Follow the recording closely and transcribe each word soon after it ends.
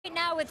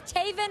Now with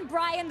Taven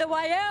Bryan, the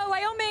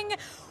Wyoming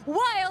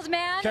Wild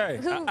Man. Okay,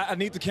 I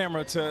need the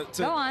camera to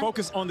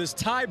focus on this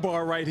tie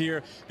bar right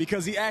here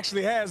because he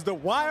actually has the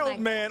Wild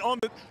Man on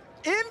the.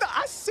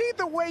 I see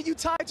the way you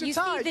tied your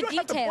tie. You see the details.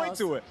 Have to point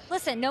to it.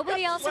 Listen,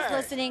 nobody else is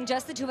listening,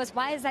 just the two of us.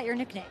 Why is that your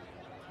nickname?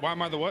 Why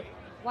am I the what?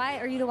 Why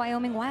are you the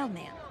Wyoming Wild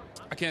Man?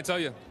 I can't tell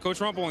you. Coach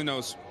Rump only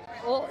knows.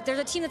 Well, there's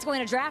a team that's going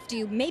to draft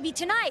you maybe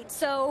tonight.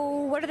 So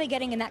what are they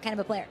getting in that kind of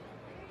a player?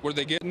 What are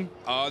they getting?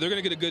 They're going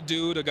to get a good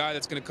dude, a guy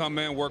that's going to come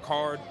in, work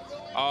hard.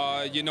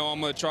 I'm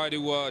going to try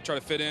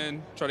to fit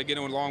in, try to get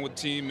in along with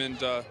the team, and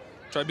try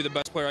to be the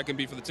best player I can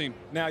be for the team.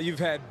 Now, you've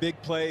had big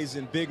plays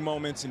and big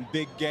moments and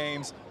big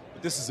games,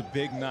 but this is a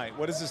big night.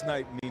 What does this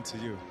night mean to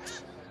you?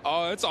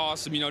 It's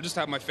awesome. Just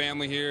have my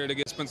family here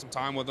to spend some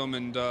time with them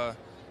and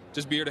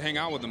just be here to hang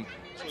out with them.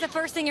 What's the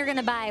first thing you're going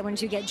to buy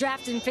once you get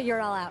drafted and figure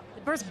it all out?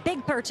 The first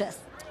big purchase.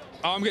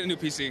 I'm getting a new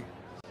PC.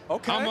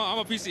 Okay. I'm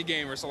a PC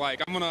gamer, so I'm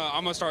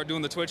gonna start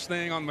doing the Twitch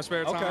thing on my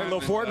spare time. Okay, a little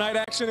Fortnite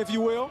action, if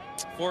you will.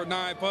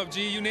 Fortnite,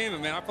 PUBG, you name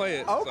it, man. I play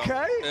it. Okay,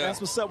 so, yeah. That's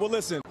what's up. Well,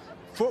 listen,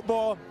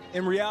 football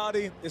in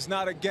reality is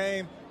not a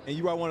game, and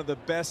you are one of the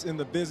best in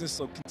the business.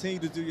 So continue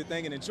to do your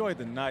thing and enjoy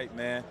the night,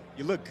 man.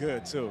 You look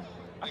good too.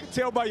 I can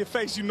tell by your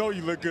face, you know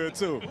you look good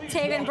too.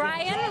 Taven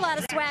Bryan, a lot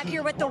of swag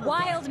here with the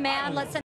Wild Man. Let's send